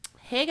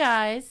Hey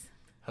guys.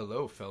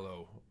 Hello,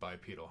 fellow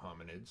bipedal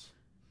hominids.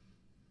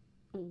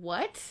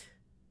 What?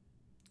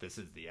 This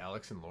is the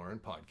Alex and Lauren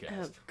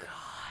podcast. Oh,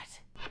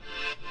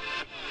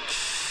 God.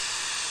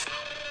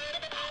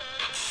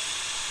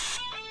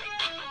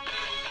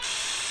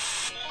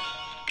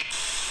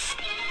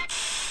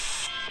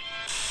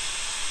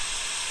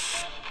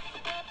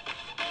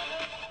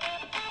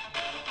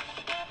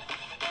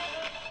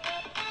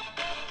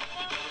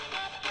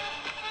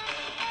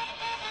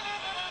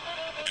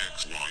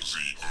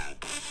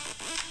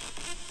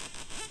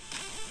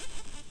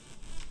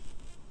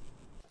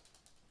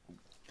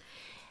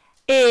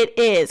 It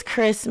is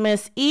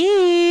Christmas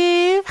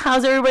Eve.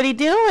 How's everybody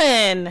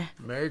doing?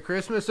 Merry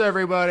Christmas,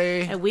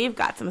 everybody. And we've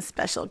got some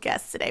special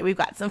guests today. We've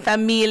got some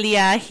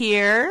familia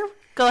here.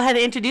 Go ahead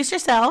and introduce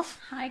yourself.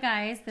 Hi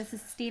guys, this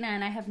is Stina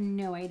and I have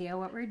no idea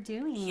what we're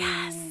doing.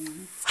 Yes.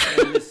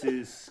 And this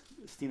is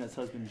Stina's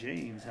husband,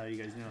 James. How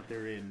you guys doing out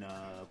there in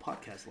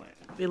podcast land?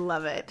 We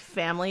love it.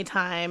 Family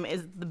time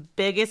is the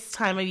biggest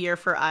time of year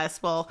for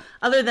us. Well,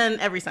 other than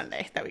every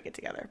Sunday that we get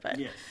together. But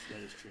Yes, that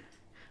is true.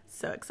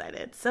 so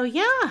excited. So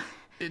yeah.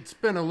 It's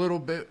been a little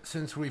bit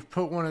since we've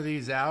put one of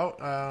these out,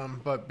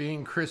 but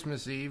being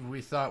Christmas Eve,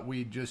 we thought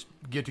we'd just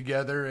get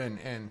together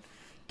and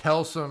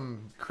tell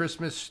some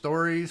Christmas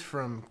stories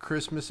from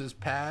Christmases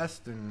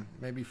past and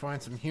maybe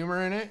find some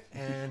humor in it.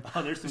 And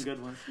Oh, there's some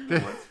good ones.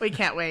 We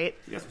can't wait.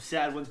 We got some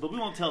sad ones, but we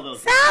won't tell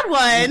those. Sad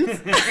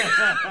ones.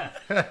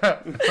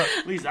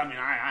 At least, I mean,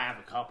 I have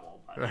a couple.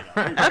 But,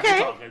 Okay.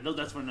 it's all good.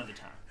 That's for another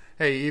time.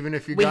 hey, even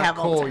if you We got have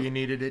all the coal, time. you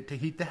needed it to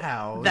heat the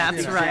house.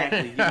 That's right.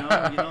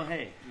 Exactly.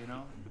 Hey,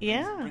 it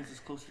Yeah. brings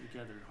us closer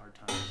together in hard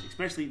times,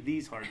 especially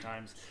these hard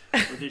times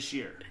for this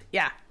year.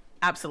 Yeah,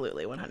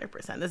 absolutely,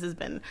 100%. This has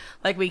been,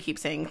 like we keep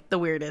saying, the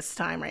weirdest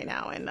time right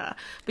now. And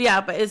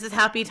but it's just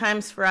happy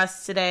times for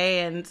us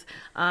today.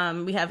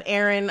 And we have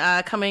Aaron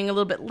coming a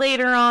little bit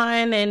later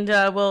on, and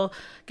we'll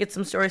get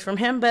some stories from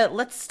him. But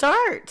let's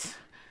start.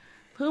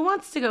 Who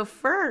wants to go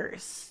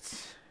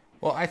first?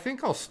 Well, I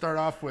think I'll start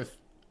off with,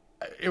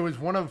 it was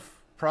one of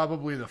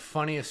probably the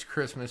funniest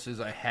Christmases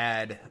I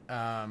had.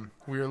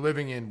 We were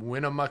living in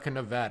Winnemucca,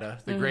 Nevada,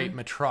 the great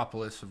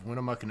metropolis of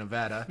Winnemucca,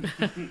 Nevada.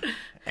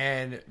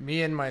 And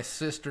me and my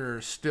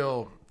sister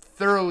still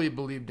thoroughly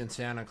believed in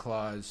Santa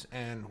Claus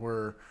and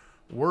were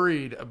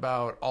worried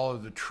about all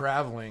of the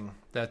traveling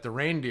that the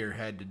reindeer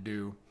had to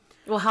do.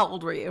 Well, how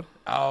old were you?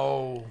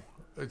 Oh,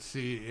 let's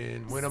see,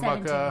 in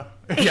Winnemucca.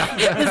 Yeah.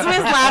 This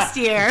was last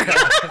year.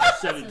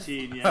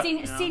 17, yeah.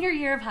 Senior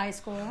year of high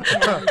school.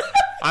 And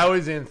I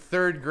was in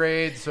third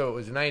grade, so it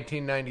was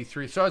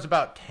 1993. So I was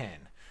about 10.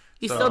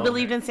 You So- still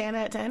believed in Santa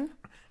at 10?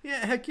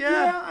 Yeah, heck yeah.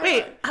 Yeah,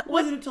 Wait, it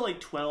wasn't until like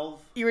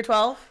 12. You were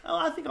 12? Oh,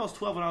 I think I was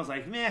 12 and I was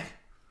like, meh.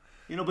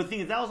 But the thing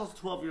is, I was also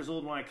 12 years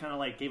old when I kind of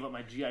like gave up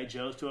my G.I.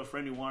 Joes to a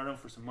friend who wanted them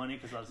for some money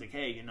because I was like,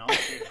 hey, I'll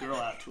take a girl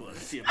out to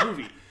see a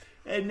movie.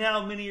 And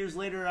now, many years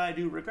later, I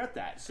do regret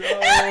that. So,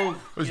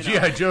 Those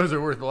G.I. Joes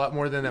are worth a lot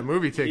more than that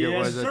movie ticket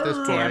yes, was at this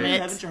sir. point. Damn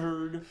it. Haven't you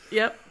heard?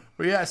 Yep.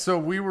 But yeah, so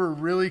we were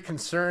really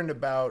concerned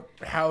about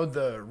how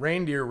the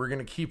reindeer were going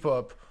to keep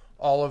up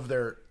all of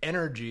their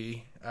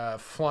energy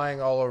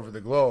flying all over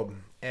the globe.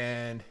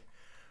 And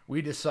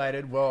we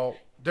decided, well,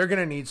 they're going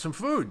to need some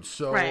food.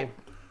 So Right.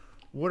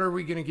 what are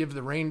we going to give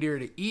the reindeer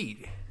to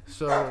eat?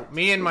 So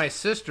me and my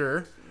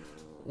sister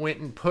went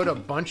and put a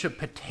bunch of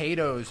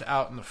potatoes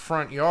out in the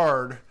front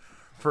yard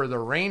for the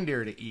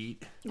reindeer to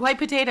eat. White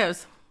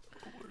potatoes.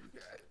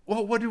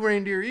 Well, what do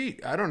reindeer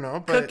eat? I don't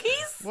know. But,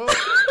 Cookies? Well,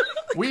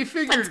 we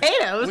figured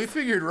Potatoes? We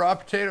figured raw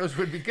potatoes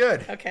would be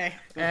good. Okay.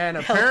 And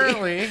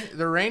apparently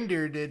the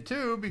reindeer did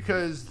too,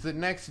 because the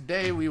next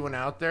day we went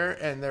out there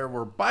and there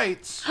were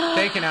bites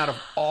taken out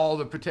of all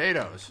the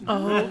potatoes.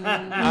 Oh,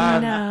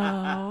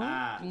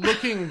 no.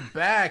 Looking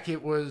back,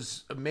 it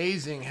was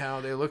amazing how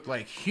they looked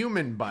like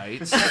human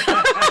bites.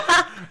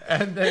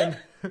 And then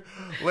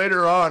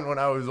later on, when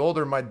I was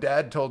older, my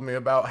dad told me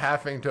about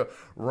having to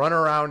run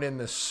around in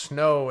the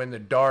snow in the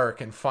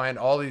dark and find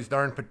all these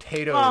darn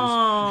potatoes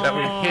that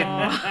were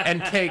hidden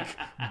and take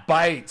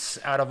bites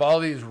out of all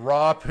these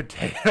raw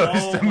potatoes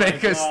Oh to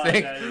make my us God,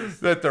 think that is-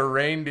 that the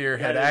reindeer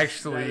had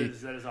actually,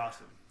 That is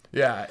awesome.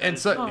 yeah. And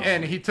so,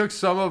 and he took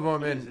some of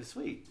them This and is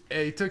sweet.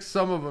 he took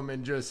some of them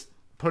and just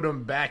put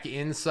them back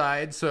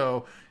inside.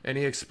 So, and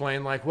he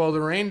explained like, well, the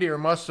reindeer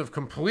must have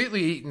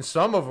completely eaten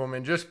some of them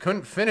and just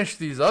couldn't finish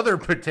these other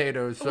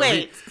potatoes. So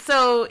Wait,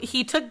 so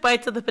he took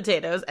bites of the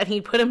potatoes and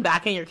he put them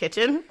back in your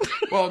kitchen?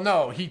 well,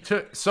 no, he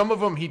took some of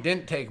them. He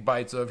didn't take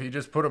bites of. He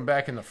just put them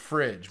back in the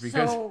fridge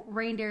because so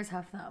reindeers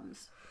have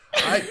thumbs.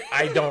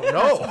 I don't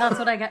know. That's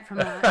what I get from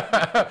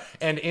that.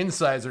 And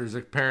incisors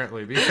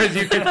apparently, because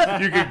you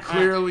could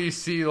clearly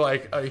see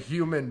like a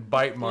human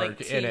bite mark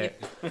Like in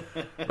it. teeth.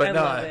 But I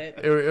no, love it.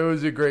 it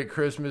was a great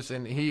Christmas,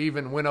 and he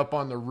even went up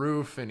on the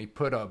roof and he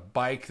put a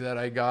bike that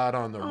I got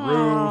on the roof.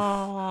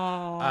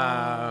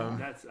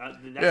 That's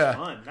Yeah.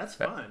 fun. That's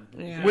fun.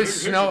 Yeah. With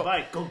Here's snow- your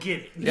bike. Go get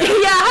it. Yeah,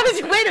 how did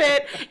you, wait a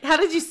minute, how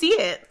did you see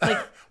it? Like,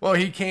 Well,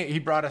 he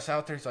brought us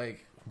out there. He's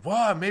like,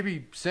 wow,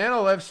 maybe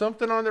Santa left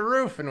something on the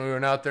roof. And we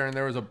went out there and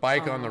there was a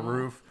bike on the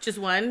roof. Just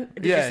one?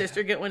 Did Yeah. your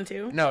sister get one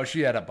too? No,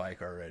 she had a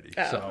bike already.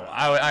 Oh. So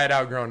I had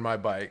outgrown my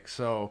bike.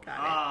 So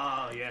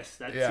Oh, yes.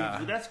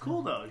 Yeah. That's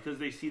cool, though, because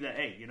they see that,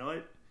 hey, you know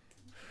what?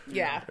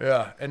 Yeah.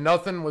 yeah, and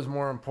nothing was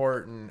more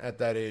important at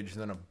that age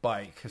than a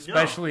bike,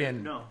 especially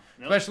in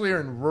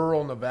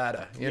rural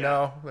Nevada. You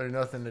know, there's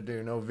nothing to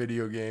do, no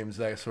video games,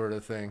 that sort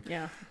of thing.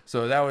 Yeah.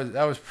 So that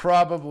was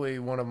probably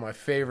one of my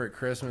favorite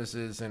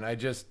Christmases, and I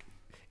just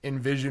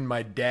envisioned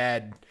my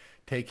dad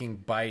taking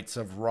bites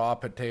of raw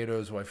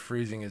potatoes while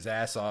freezing his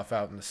ass off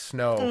out in the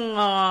snow.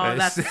 Oh,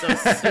 that's so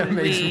sweet. It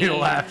makes me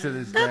laugh to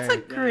this That's day. a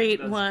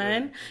great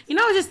one. good. You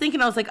know, I was just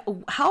thinking, I was like,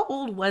 how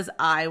old was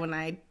I when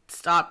I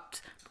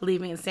stopped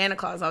believing in Santa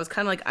Claus? I was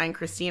kind of like eyeing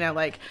Christina,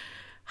 like,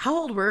 how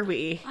old were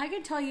we? I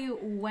could tell you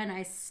when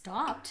I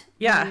stopped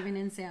Yeah. believing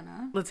in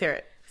Santa. Let's hear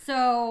it.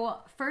 So,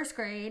 first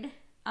grade,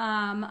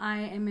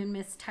 I am in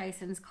Miss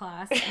Tyson's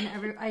class,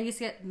 and I used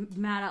to get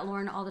mad at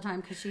Lauren all the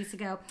time because she used to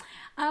go,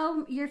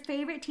 "Oh, your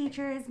favorite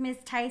teacher is Miss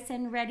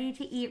Tyson, ready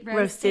to eat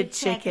roasted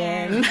chicken."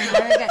 And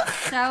I would get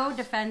so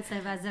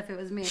defensive as if it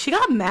was me. She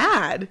got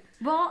mad.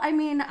 Well, I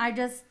mean, I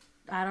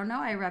don't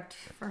know. I repped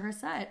for her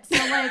set. So,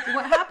 like,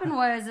 what happened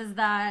is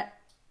that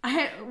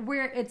it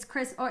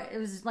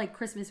was like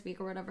Christmas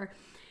week or whatever.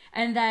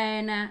 And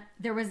then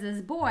there was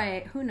this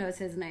boy, who knows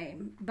his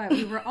name, but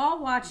we were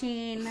all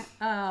watching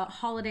a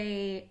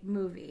holiday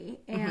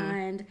movie,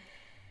 and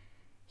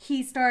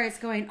he starts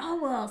going, "Oh,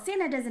 well,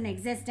 Santa doesn't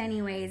exist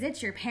anyways.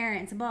 It's your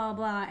parents, blah,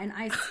 blah." And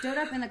I stood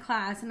up in the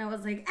class and I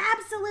was like,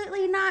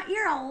 "Absolutely not.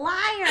 You're a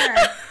liar."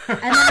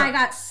 And then I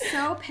got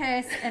so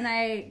pissed and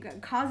I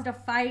caused a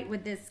fight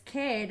with this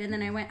kid. And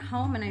then I went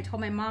home and I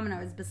told my mom, and I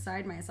was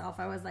beside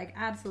myself. I was like,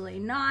 "Absolutely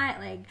not.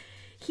 Like,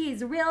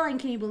 he's real, and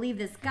can you believe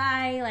this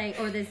guy,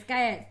 or this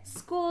guy at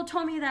school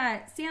told me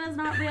that Santa's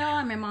not real?"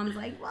 And my mom's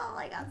like, "Well,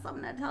 I got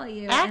something to tell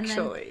you."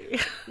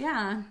 Actually.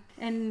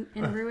 And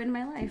then ruined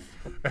my life.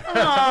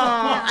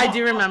 I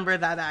do remember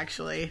that,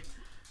 actually.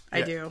 I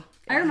Yeah. do.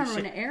 I remember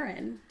when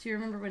Aaron. Do you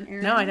remember when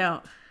Aaron? No, I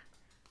don't.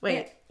 Wait,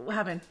 Yeah. what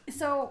happened?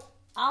 So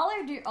all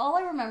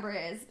I remember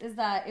is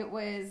that it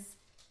was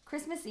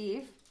Christmas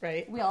Eve.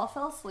 Right. We all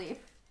fell asleep,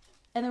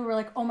 and then we were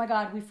like, "Oh my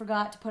God, we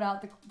forgot to put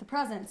out the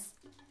presents."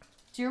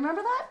 Do you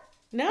remember that?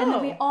 No. And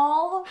then we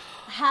all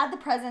had the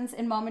presents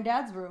in Mom and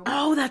Dad's room.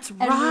 Oh, that's And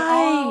we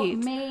all right.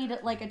 made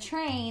like a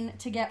train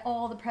to get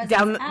all the presents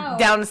Down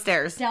the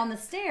stairs. down the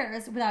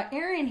stairs without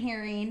Aaron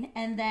hearing,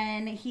 and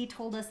then he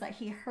told us that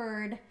he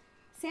heard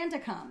Santa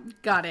come,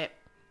 Got it.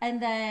 and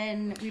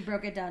then we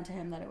broke it down to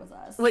him that it was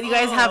us. What you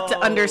guys have to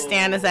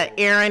understand is that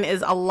Aaron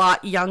is a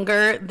lot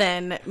younger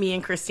than me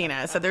and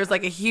Christina. So there's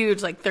like a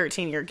huge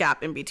 13-year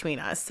gap in between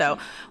us. So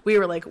we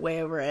were like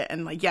way over it,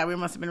 and like, yeah, we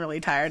must have been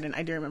really tired, and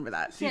I do remember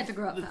that. He had to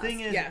grow up The fast.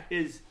 thing is, Yeah.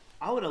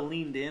 I would have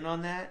leaned in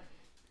on that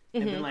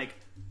and been like,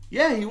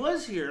 "Yeah, he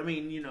was here." I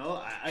mean,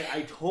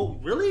 I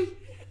told, really?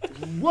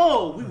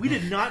 Whoa, we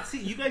did not see.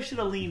 You guys should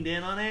have leaned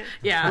in on it.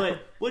 Yeah.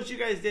 But what you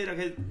guys did,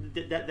 okay,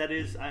 that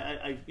is,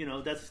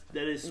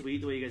 that is sweet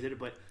the way you guys did it.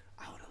 But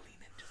I would have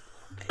leaned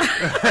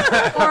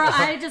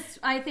in just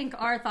Or I think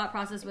our thought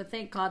process would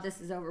thank God this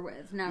is over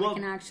with. Now Well,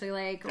 we can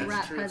actually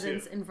wrap true,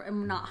 presents too.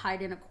 and not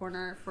hide in a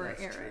corner for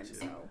Aaron. true,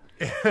 So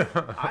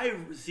I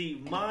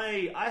see.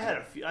 I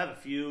have a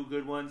few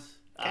good ones.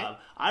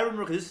 I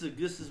remember because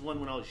this is one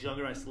when I was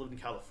younger. I still lived in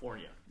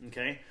California.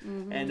 Okay,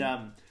 and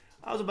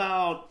I was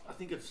about, I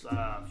think it's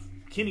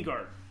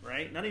kindergarten,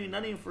 right? Not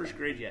even first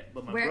grade yet.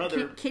 But my where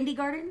brother,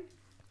 kindergarten?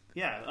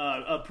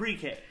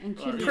 pre-K. And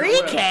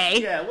Pre-K?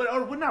 Yeah,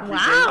 or not pre-K.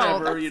 Wow,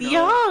 whatever, that's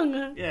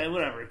young. Yeah,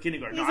 whatever.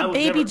 Kindergarten. He's No, a I was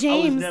baby never,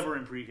 James. I was never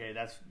in pre-K.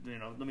 That's,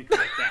 let me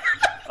correct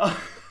that.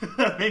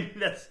 Maybe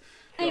that's.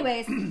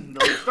 Anyways.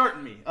 No, you're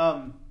starting me.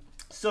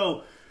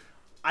 So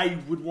I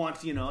would want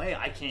to, hey,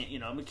 I can't,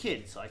 I'm a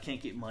kid, so I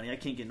can't get money. I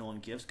can't get no one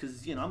gifts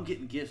because, I'm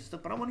getting gifts and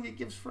stuff, but I want to get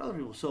gifts for other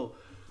people. So,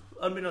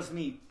 unbeknownst to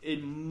me,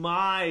 in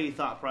my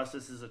thought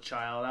process as a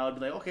child, I would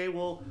be like, okay,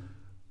 well,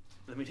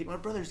 let me take my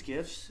brother's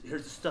gifts.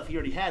 Here's the stuff he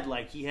already had.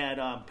 Like, he had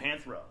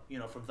Panthro,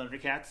 from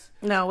Thundercats.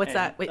 No, what's And,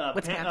 that? Wait,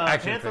 what's Panther?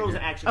 Action Panthro was an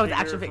figure. action Oh, figure. the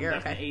action figure,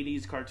 From back okay. in the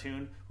 80s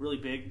cartoon. Really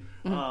big.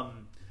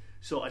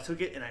 So I took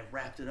it and I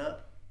wrapped it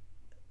up.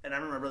 And I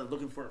remember my brother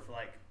looking for it for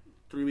like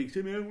 3 weeks.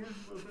 Hey, man, where's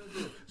my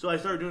Panthro? So I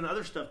started doing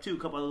other stuff too. A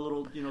couple of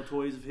little,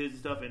 toys of his and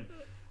stuff. And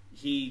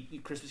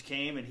Christmas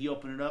came and he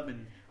opened it up.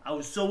 And I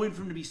was so waiting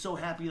for him to be so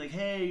happy. Like,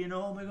 hey,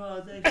 oh my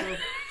God, thanks, bro.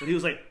 But he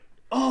was like,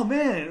 "Oh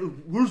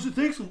man, where's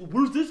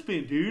this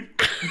been, dude?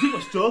 You take my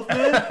stuff,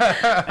 man?" And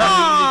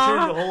he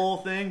turned the whole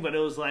thing, but it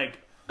was like,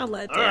 A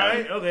letdown. all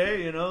right,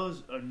 okay,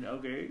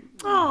 okay.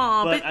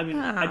 Aw, But I mean,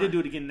 I did do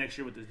it again next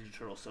year with the Ninja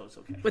Turtles, so it's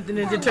okay. With the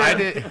Ninja I Turtle.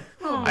 did.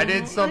 I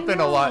did something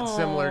a lot know.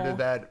 similar to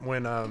that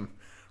when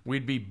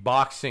we'd be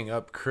boxing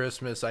up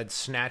Christmas. I'd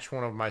snatch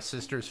one of my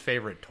sister's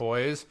favorite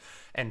toys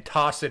and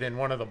toss it in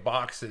one of the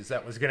boxes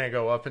that was going to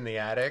go up in the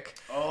attic,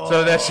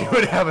 so that she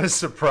would have a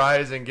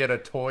surprise and get a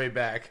toy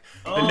back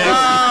the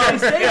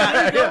next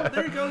year.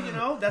 There you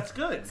go. That's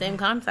good. Same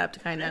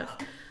concept, kind of.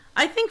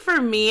 I think for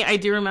me, I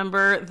do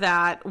remember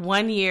that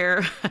one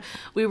year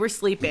we were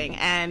sleeping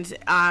and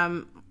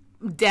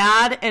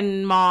Dad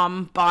and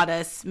Mom bought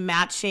us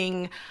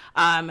matching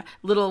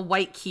little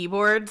white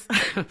keyboards,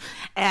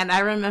 and I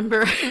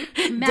remember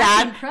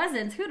Matching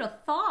presents. Who'd have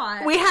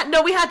thought? we had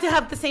to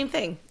have the same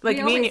thing. Like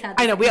We me and always you, had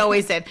the I know same we thing.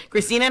 always did.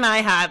 Christina and I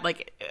had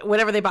like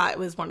whatever they bought. It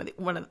was one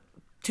of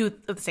two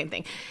of the same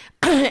thing.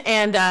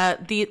 And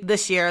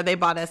this year they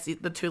bought us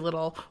the two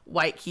little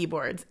white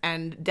keyboards,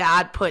 and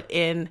Dad put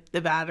in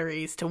the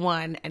batteries to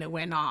one, and it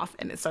went off,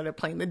 and it started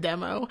playing the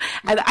demo,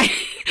 and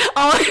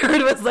all I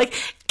heard was like,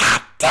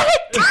 "God damn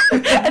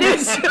it!" And it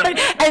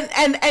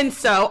was and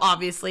so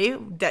obviously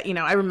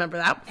I remember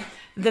that.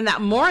 Then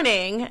that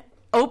morning,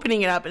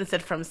 opening it up, and it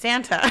said from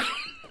Santa.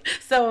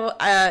 So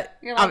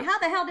You're like, how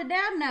the hell did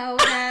Dad know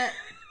that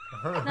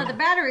the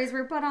batteries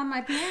were put on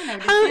my piano?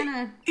 Did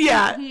Santa?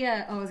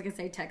 Yeah. I was gonna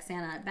say text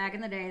Santa. Back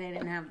in the day, they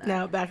didn't have that.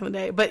 No, back in the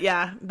day, but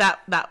yeah,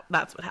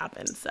 that's what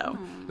happened. So.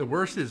 The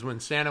worst is when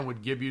Santa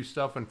would give you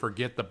stuff and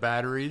forget the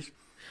batteries.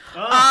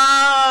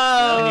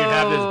 Oh. And you'd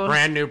have this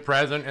brand new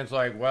present. And it's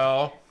like,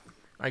 well,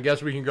 I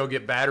guess we can go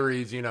get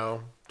batteries,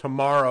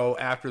 tomorrow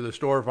after the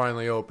store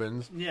finally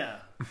opens. Yeah.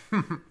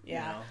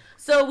 Yeah.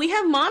 So we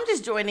have Mom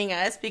just joining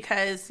us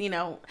because,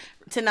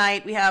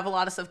 tonight we have a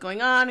lot of stuff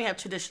going on. We have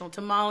traditional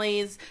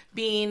tamales,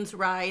 beans,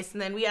 rice,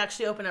 and then we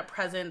actually open up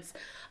presents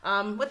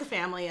with the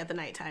family at the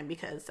nighttime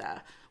because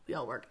we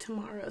all work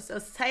tomorrow. So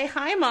say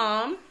hi,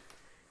 Mom.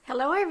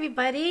 Hello,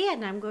 everybody,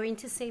 and I'm going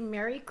to say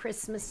Merry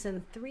Christmas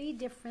in 3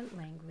 different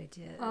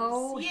languages.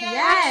 Oh, Yay!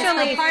 yes.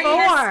 Actually, The party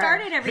 4. has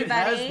started,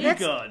 everybody. It has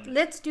begun.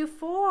 Let's do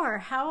 4.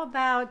 How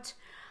about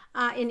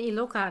in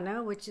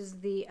Ilocano, which is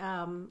the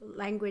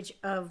language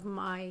of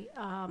my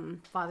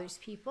father's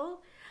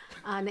people,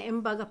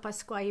 Naimbaga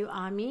Pascuayo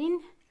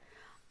Amin,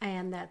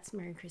 and that's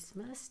Merry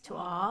Christmas to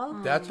all.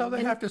 That's how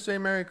they have to say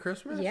Merry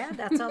Christmas? Yeah,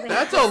 that's all they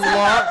That's a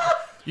lot.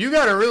 You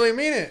got to really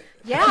mean it.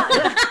 Yeah.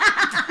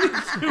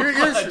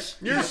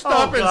 You're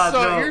stopping God,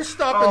 no. you're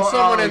stopping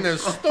someone in the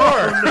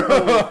store.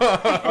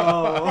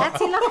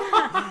 That's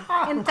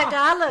Ilocano. In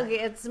Tagalog,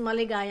 it's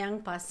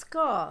Maligayang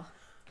Pasko.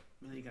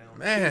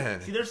 Man.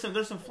 See, there's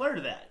some flair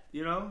to that,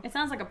 It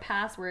sounds like a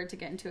password to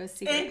get into a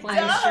secret It place.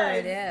 does. Sure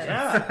it is.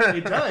 Yeah,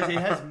 it does. It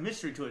has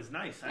mystery to it. It's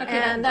nice.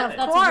 And That's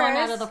of one course-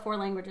 out of the 4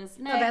 languages.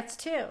 No, that's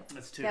 2.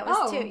 That's 2. That was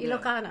Oh, 2, yeah.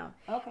 Ilocano.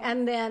 Okay.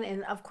 And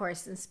then, of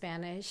course, in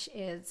Spanish,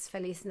 it's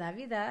Feliz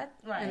Navidad.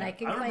 Right. And I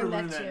can I remember claim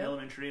learning that that in too.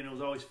 elementary, and it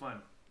was always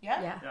fun.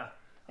 Yeah. Yeah. Yeah.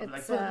 I'd be like,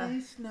 It's,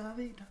 Feliz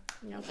Navidad.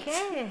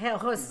 Okay.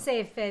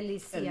 Jose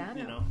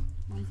Feliciano.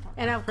 And,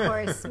 And of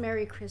course,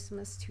 Merry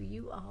Christmas to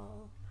you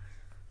all.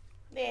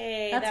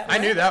 Yay, That's I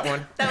knew that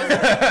one.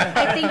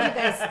 I think you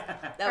guys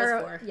that was are,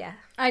 4. yeah.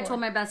 I told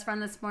my best friend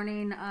this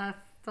morning,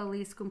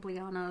 Feliz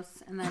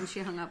cumpleaños, and then she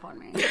hung up on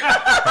me.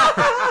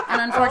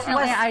 And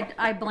unfortunately,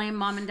 I blame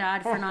Mom and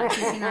Dad for not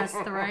teaching us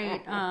the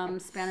right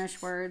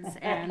Spanish words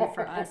and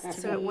for us to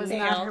So be it was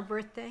not her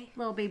birthday.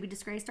 little baby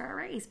disgrace to our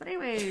race. But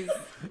anyways,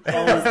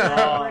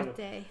 Her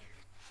birthday.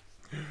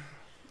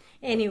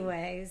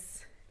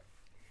 Anyways.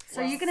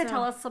 so you're going to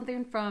tell us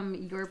something from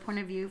your point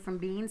of view from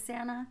being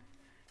Santa?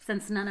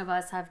 Since none of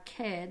us have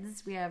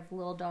kids, we have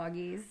little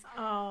doggies.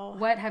 Oh.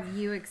 What have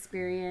you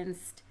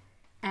experienced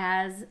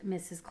as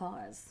Mrs.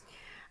 Claus?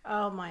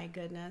 Oh my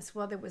goodness.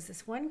 Well, there was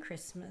this one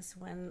Christmas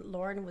when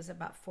Lauren was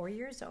about 4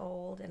 years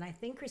old, and I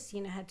think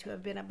Christina had to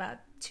have been about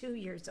 2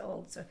 years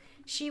old, so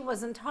she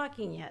wasn't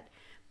talking yet.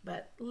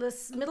 But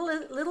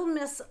little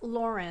Miss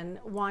Lauren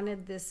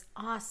wanted this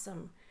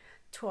awesome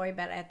toy,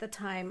 but at the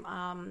time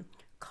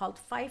called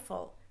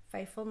Feifel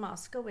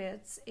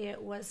Moskowitz.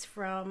 It was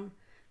from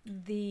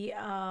the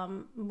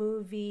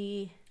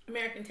movie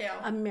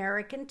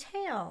American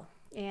Tail,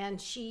 and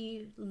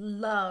she we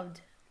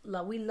loved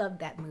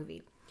that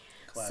movie.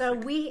 So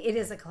it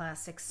is a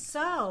classic.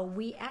 So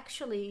we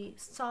actually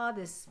saw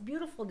this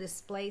beautiful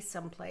display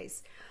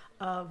someplace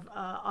of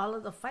all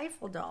of the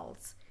Feifel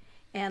dolls,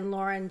 and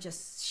Lauren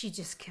she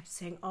just kept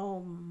saying,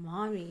 "Oh,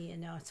 mommy,"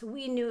 So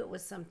we knew it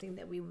was something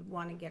that we would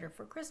want to get her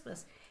for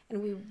Christmas,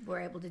 and we were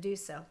able to do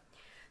so.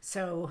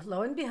 So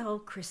lo and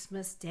behold,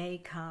 Christmas Day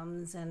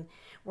comes and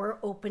we're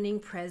opening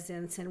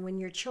presents. And when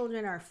your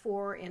children are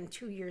 4 and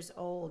 2 years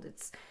old,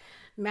 it's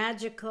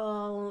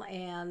magical.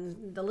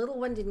 And the little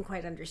one didn't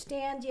quite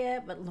understand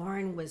yet, but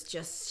Lauren was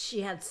she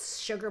had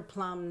sugar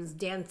plums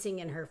dancing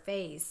in her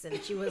face.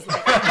 And she was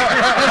like, all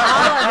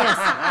of this.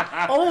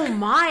 Oh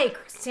my,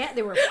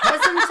 there were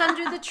presents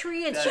under the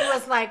tree. And she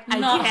was like, I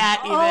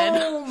can't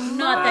even. oh,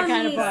 Not that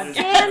kind of Mommy,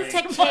 podcast.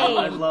 Santa came.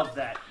 I love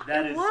that.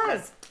 That is.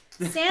 Was.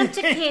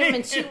 Santa came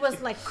and she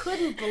was like,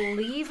 couldn't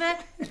believe it.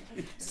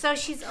 So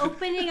she's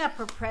opening up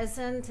her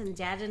present, and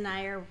Dad and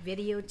I are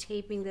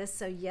videotaping this.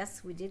 So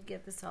yes, we did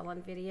get this all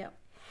on video.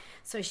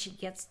 So she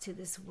gets to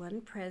this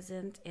one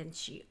present and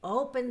she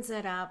opens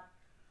it up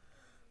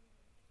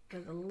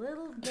with a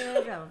little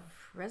bit of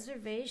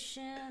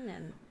reservation,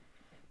 and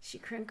she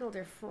crinkled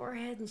her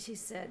forehead and she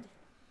said,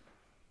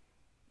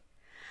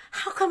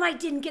 how come I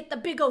didn't get the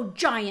big old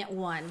giant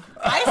one?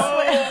 I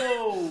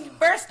swear.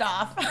 First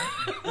off,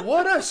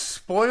 What a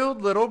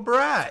spoiled little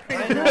brat.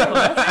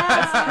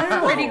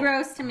 Pretty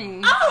gross to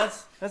me.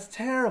 That's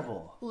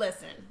terrible.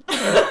 listen.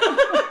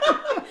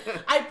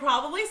 I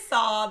probably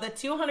saw the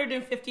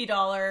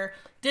 $250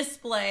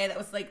 display that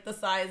was like the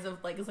size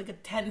of like, it's like a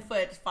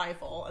 10-foot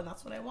Feifel, and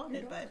that's what I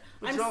wanted. But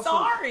I'm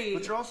sorry.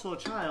 But you're also a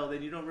child,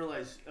 and you don't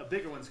realize a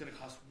bigger one's going to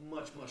cost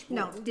much more.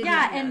 No, didn't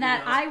Yeah, have and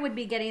that. that I would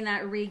be getting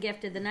that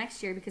re-gifted the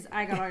next year because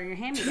I got all your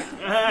hand-me-downs.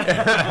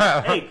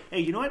 Hey,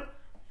 you know what?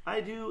 I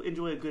do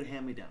enjoy a good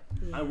hand-me-down.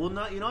 I will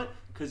not, you know what?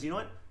 Because you know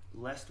what?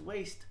 Less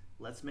waste,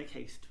 let's make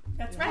haste.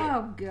 That's right.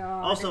 Oh,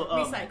 God. Also,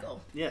 Recycle.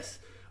 Yes.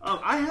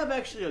 I have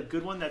actually a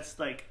good one that's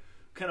like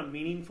kind of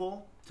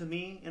meaningful to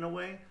me in a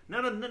way.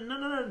 Not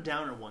a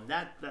downer one.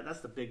 That's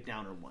the big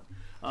downer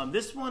one.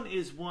 This one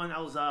is one I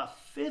was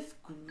 5th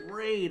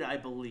grade, I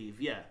believe.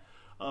 Yeah.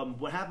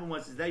 What happened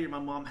was is that year my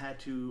mom had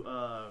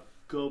to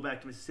go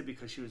back to Mississippi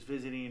because she was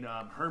visiting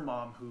her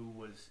mom who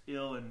was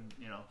ill, and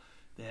you know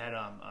they had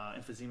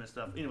emphysema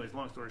stuff. Anyways,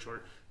 long story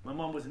short, my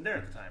mom wasn't there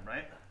at the time,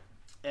 right?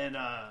 And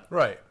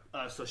Right.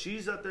 so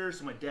she's up there,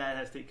 so my dad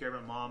has to take care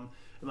of my mom.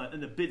 And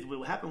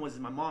what happened was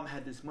my mom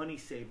had this money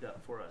saved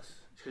up for us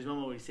because my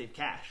mom always saved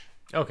cash.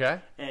 Okay.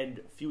 And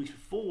a few weeks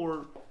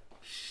before,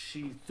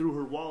 she threw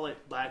her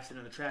wallet by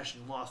accident in the trash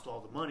and lost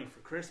all the money for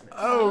Christmas.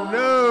 Oh,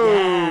 no.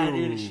 Yeah,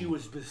 dude, she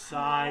was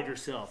beside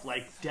herself,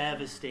 like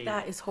devastated.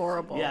 That is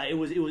horrible. Yeah, it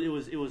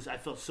was. I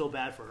felt so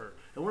bad for her,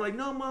 and we're like,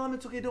 "No, Mom,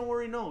 it's okay. Don't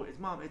worry. No, it's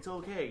Mom. It's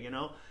okay." You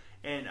know.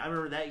 And I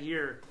remember that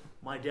year,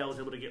 my dad was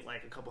able to get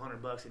like a couple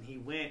 $100, and he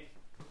went.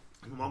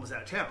 My mom was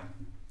out of town,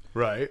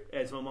 Right.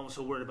 and so my mom was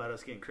so worried about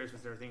us getting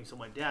Christmas and everything. So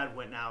my dad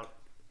went out,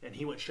 and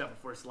he went shopping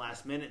for us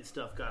last minute and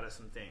stuff. Got us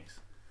some things,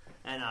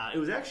 and it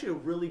was actually a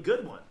really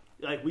good one.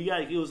 Like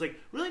it was like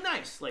really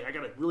nice. Like I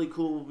got a really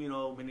cool,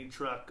 mini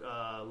truck,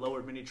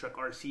 lowered mini truck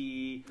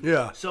RC.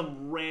 Yeah.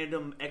 Some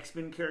random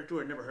X-Men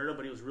character I'd never heard of,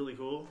 but he was really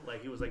cool.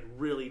 Like he was like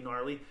really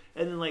gnarly.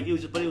 And then like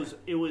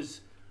it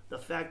was the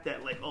fact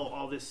that like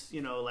all this, we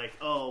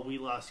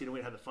lost, we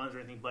didn't have the funds or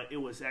anything, but it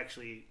was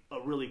actually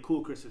a really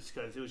cool Christmas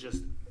because it was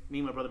just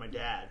me, my brother, my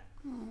dad.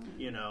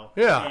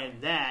 Yeah.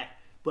 And that.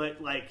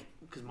 But like,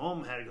 because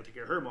mom had to go take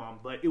care of her mom,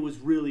 but it was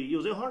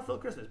a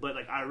heartfelt Christmas. But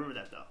like, I remember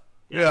that though.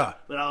 Yeah.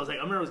 But I was like,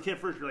 I remember as a kid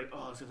first, you're like,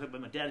 oh, it's gonna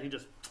but my dad, he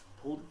just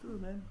pulled it through,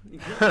 man.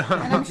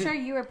 And I'm sure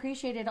you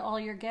appreciated all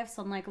your gifts,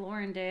 unlike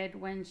Lauren did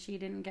when she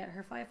didn't get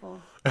her Feifel.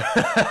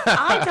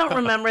 I don't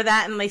remember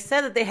that, and they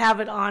said that they have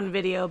it on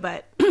video,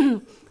 but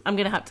I'm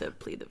going to have to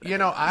plead the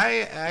video.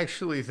 I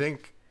actually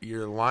think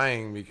you're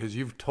lying because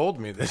you've told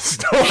me this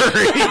story.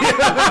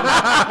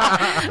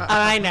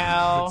 I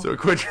know. So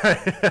quit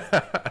trying.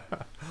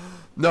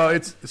 No,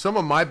 it's some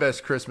of my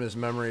best Christmas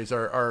memories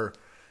are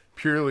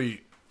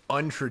purely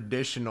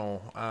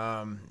untraditional.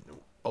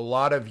 A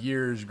lot of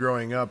years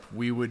growing up,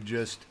 we would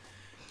just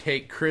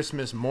take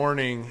Christmas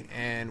morning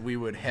and we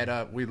would head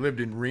up. We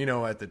lived in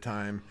Reno at the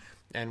time,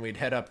 and we'd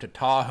head up to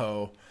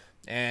Tahoe,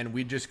 and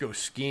we'd just go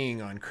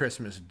skiing on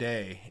Christmas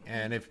Day.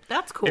 And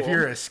That's cool. If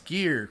you're a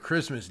skier,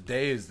 Christmas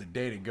Day is the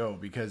day to go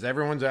because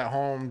everyone's at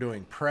home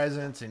doing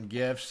presents and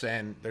gifts,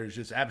 and there's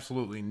just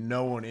absolutely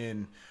no one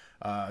in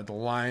the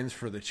lines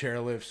for the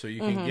chairlift, so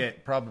you can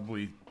get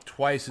probably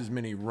twice as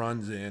many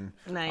runs in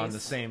on the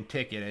same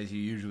ticket as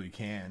you usually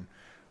can.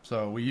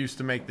 So we used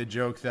to make the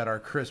joke that our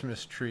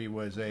Christmas tree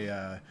was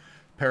a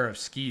pair of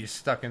skis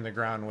stuck in the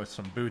ground with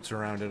some boots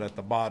around it at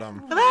the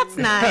bottom. Well, that's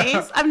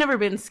nice. I've never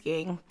been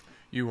skiing.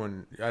 You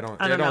wouldn't. I don't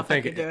know if I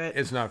think could do it.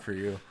 It's not for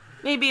you.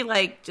 Maybe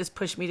like just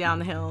push me down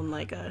the hill in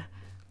like a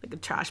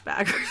trash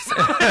bag or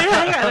something.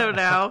 I don't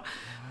know.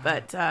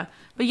 But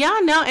yeah,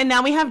 no, and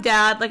now we have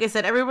Dad. Like I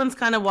said, everyone's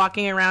kind of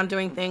walking around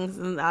doing things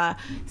and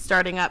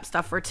starting up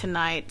stuff for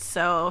tonight.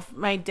 So if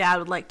my dad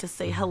would like to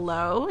say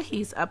hello,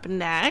 he's up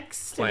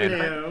next.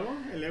 Hello.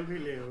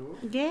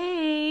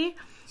 Yay!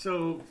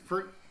 So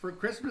for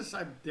Christmas,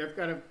 I've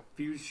got a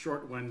few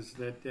short ones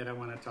that I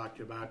want to talk to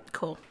you about.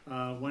 Cool.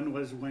 One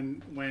was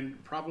when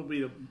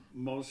probably the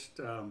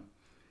most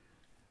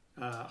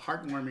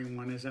heartwarming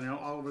one is, I know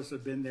all of us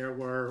have been there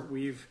where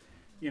we've,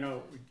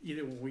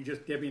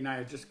 Debbie and I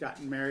had just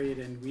gotten married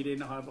and we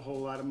didn't have a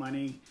whole lot of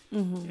money.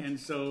 Mm-hmm. And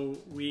so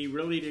we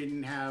really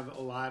didn't have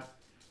a lot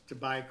to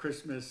buy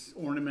Christmas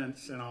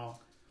ornaments and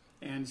all.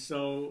 And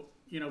so,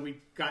 we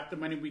got the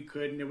money we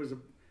could, and there was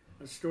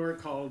a store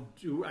called,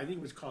 I think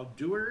it was called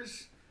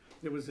Doers.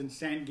 It was in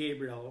San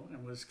Gabriel,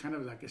 and was kind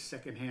of like a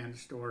secondhand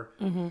store.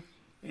 Mm-hmm.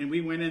 And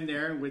we went in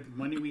there, and with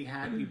money we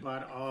had, we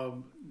bought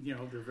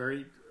the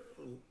very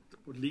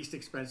least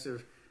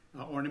expensive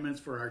ornaments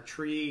for our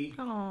tree.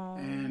 Aww.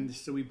 And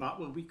so we bought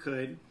what we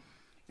could.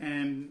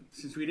 And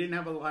since we didn't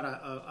have a lot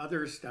of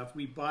other stuff,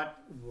 we bought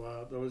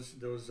those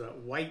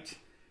white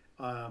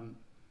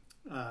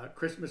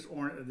Christmas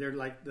they're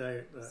like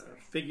the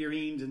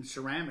figurines and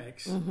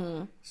ceramics.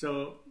 Mm-hmm.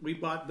 So we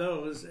bought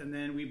those, and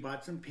then we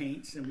bought some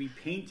paints, and we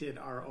painted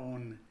our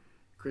own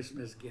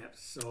Christmas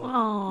gifts. So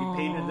we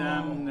painted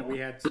them, and then we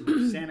had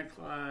some Santa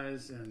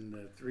Claus and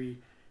the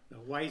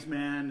wise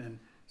men, and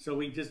So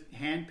we just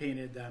hand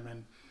painted them,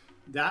 and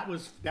that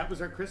was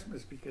our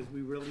Christmas, because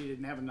we really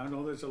didn't have. And I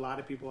know there's a lot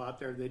of people out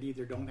there that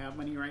either don't have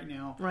money right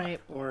now, Right.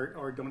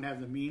 or don't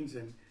have the means,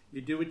 and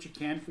you do what you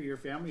can for your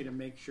family to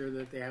make sure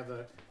that they have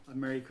a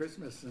Merry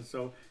Christmas. And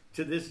so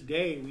to this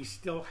day, we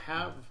still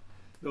have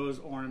those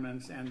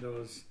ornaments and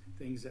those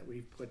things that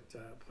we put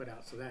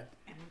out. So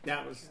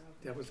that was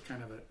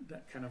kind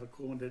of a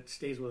cool one that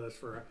stays with us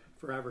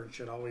forever, and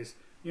should always,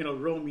 the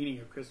real meaning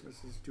of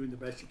Christmas is doing the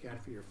best you can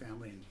for your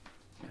family,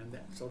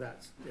 so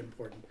that's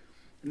important.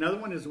 Another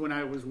one is when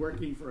I was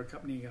working for a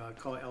company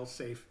called L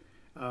Safe.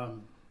 I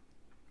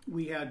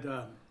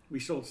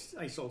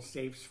sold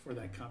safes for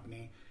that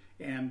company,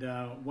 and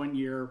one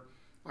year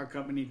our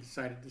company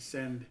decided to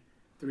send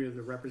 3 of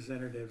the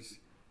representatives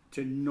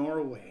to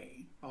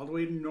Norway, all the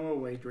way to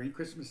Norway during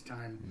Christmas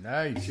time.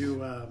 Nice.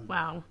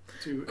 Wow.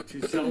 To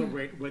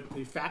celebrate with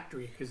the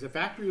factory, because the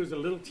factory was a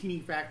little teeny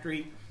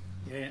factory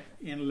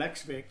in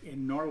Leksvik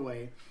in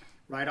Norway,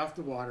 right off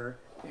the water,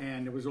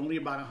 and there was only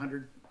about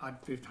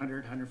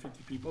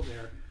 150 people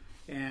there,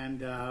 and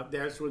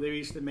that's where they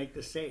used to make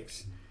the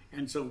safes.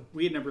 And so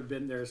we had never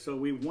been there, so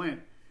we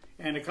went.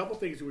 And a couple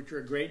things which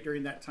were great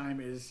during that time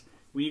is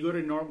when you go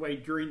to Norway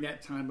during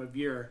that time of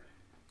year,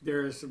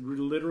 there's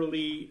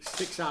literally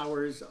 6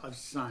 hours of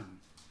sun.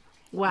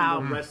 Wow.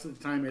 And the rest of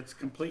the time it's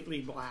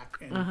completely black.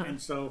 And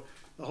so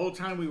the whole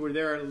time we were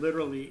there,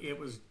 literally it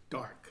was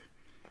dark.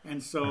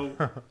 And so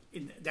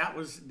that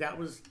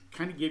was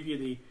kind of give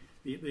you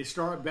the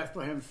Star of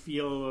Bethlehem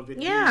feel of it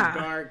being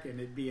dark and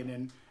it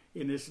being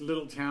in this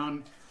little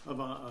town of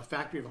a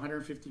factory of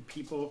 150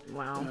 people.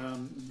 Wow.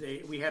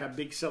 We had a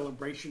big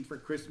celebration for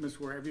Christmas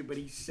where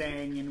everybody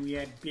sang and we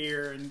had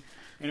beer and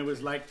it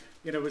was like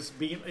it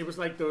was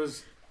like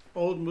those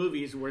old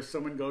movies where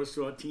someone goes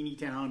to a teeny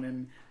town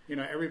and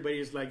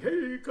everybody's like,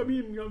 hey, come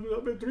in,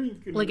 have a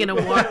drink. And Like in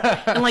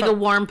a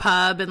warm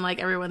pub, and like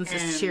everyone's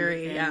just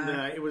cheery. And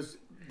it was,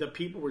 the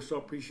people were so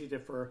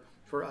appreciative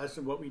for us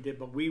and what we did,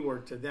 but we were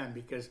to them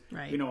because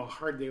Right. how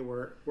hard they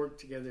worked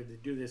together to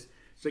do this.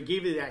 So it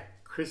gave you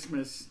that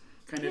Christmas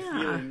kind of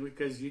feeling,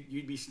 because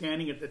you'd be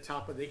standing at the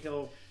top of the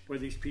hill where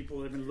these people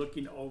live and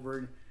looking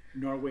over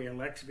Norway and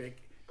Leksvik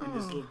in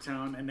this little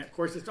town. And of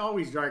course, it's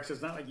always dark, so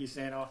it's not like you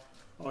saying, oh,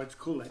 it's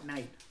cool at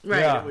night. Right.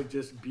 Yeah. It was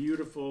just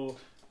beautiful,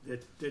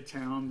 the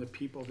town, the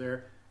people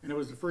there. And it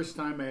was the first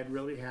time I had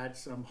really had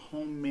some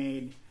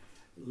homemade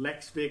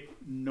Leksvik,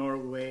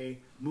 Norway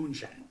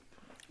moonshine.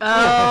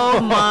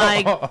 Oh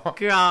my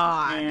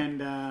God.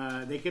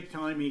 And they kept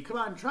telling me, come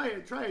on, try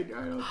it. Try it,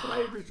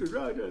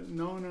 Mr.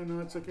 No,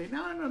 it's okay.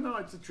 No,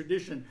 it's a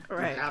tradition.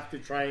 Right. You have to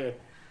try it.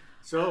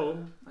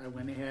 So I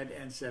went ahead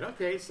and said,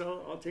 okay,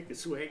 so I'll take a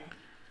swig.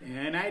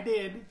 And I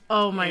did.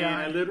 Oh my and God.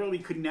 I literally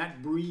could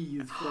not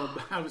breathe.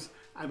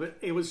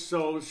 It was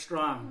so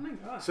strong. Oh my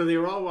God. So they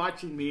were all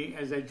watching me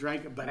as I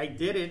drank it, but I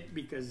did it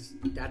because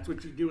that's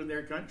what you do in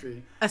their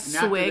country. A And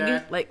after swig?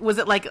 that, Was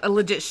it like a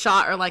legit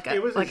shot or like a?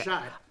 it was like a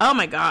shot. Oh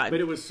my God. But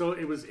it was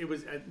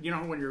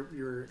when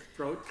your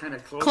throat kind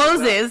of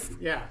Closes. up?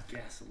 Yeah.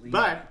 Gasoline.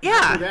 But Yeah.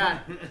 after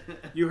that,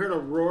 you heard a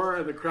roar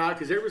of the crowd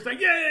because everyone was like,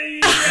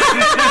 yay!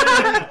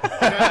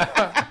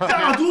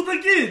 I'll do it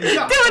again.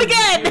 Yeah. Do it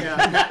again.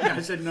 Yeah,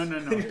 I said, no.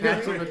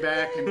 Pats on the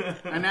back.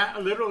 And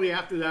that, literally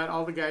after that,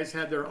 all the guys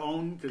had their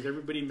own, because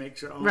everybody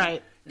makes their own.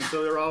 Right. And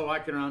so they're all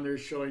walking around there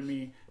showing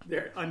me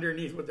they're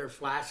underneath with their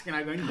flask. And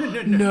I go,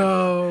 no.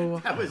 No.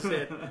 That was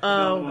it.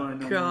 Oh No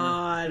more.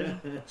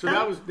 God. So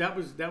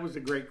that was a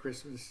great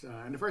Christmas.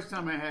 And the first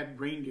time I had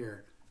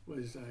reindeer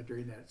was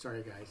during that.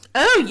 Sorry, guys.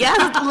 Oh yeah.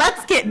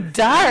 Let's get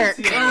dark.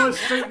 No, it was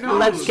soup. No,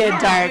 Let's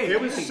get dark. It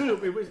was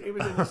soup. It was in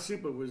the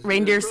soup. It was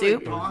Reindeer it was really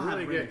soup? good. It I'll was have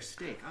really reindeer good.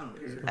 steak. I don't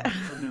care.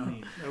 No,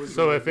 that was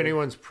So really if good.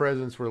 anyone's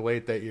presents were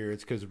late that year,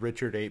 it's because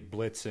Richard ate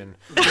Blitzen.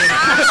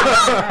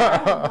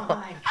 Oh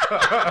my.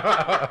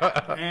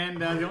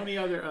 And the only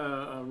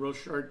other real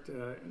short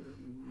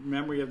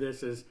memory of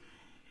this is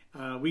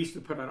we used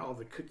to put out all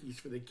the cookies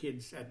for the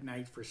kids at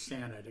night for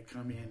Santa to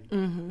come in,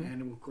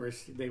 and of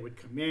course they would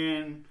come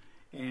in,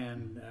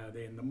 and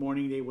in the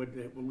morning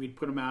we'd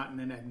put them out, and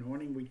then at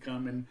morning we'd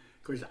come, and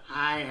of course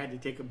I had to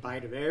take a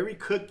bite of every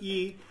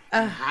cookie,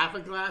 and half a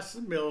glass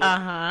of milk,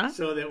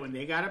 so that when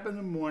they got up in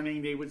the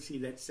morning they would see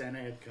that Santa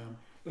had come.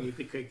 Ate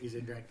the cookies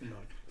and drank the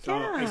milk. So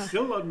I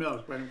still love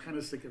milk, but I'm kind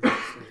of sick of it.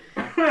 So.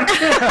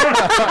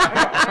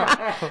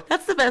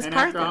 That's the best And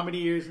part. after how Though. many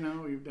years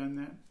now we've done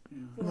that?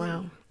 Yeah.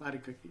 Wow. A lot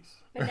of cookies.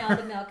 But now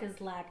the milk is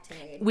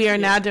lactate. We are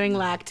now doing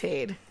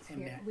Lactaid.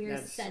 And We're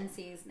that's,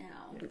 sensies now.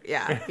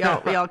 Yeah.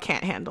 Y'all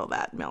can't handle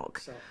that milk.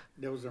 so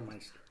those are my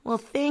stories. Well,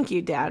 thank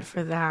you, Dad,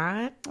 for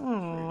that.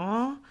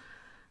 Aww.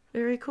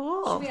 Very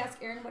cool. Should we ask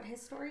Aaron what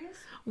his story is?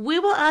 We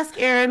will ask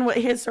Aaron what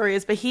his story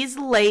is, but he's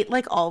late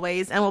like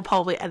always, and we'll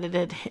probably edit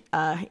it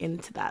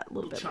into that a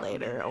little bit chunk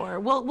later,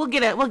 or we'll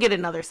get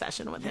another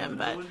session with him.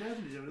 But Did you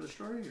have another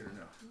story or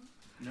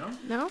no? No?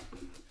 no,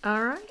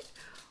 all right.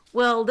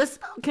 Well, this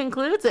about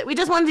concludes it. We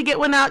just wanted to get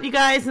one out, you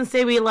guys, and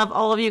say we love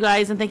all of you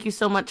guys, and thank you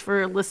so much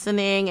for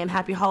listening, and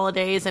happy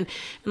holidays. And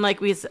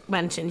like we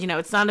mentioned,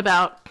 it's not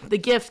about the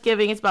gift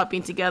giving, it's about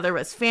being together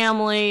as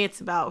family. It's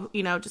about,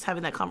 just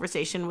having that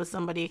conversation with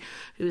somebody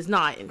who's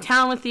not in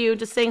town with you,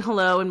 just saying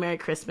hello and Merry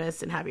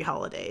Christmas and happy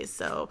holidays.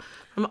 So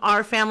from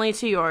our family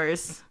to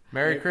yours,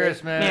 Merry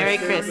Christmas. Merry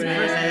Christmas.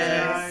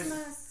 Merry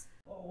Christmas.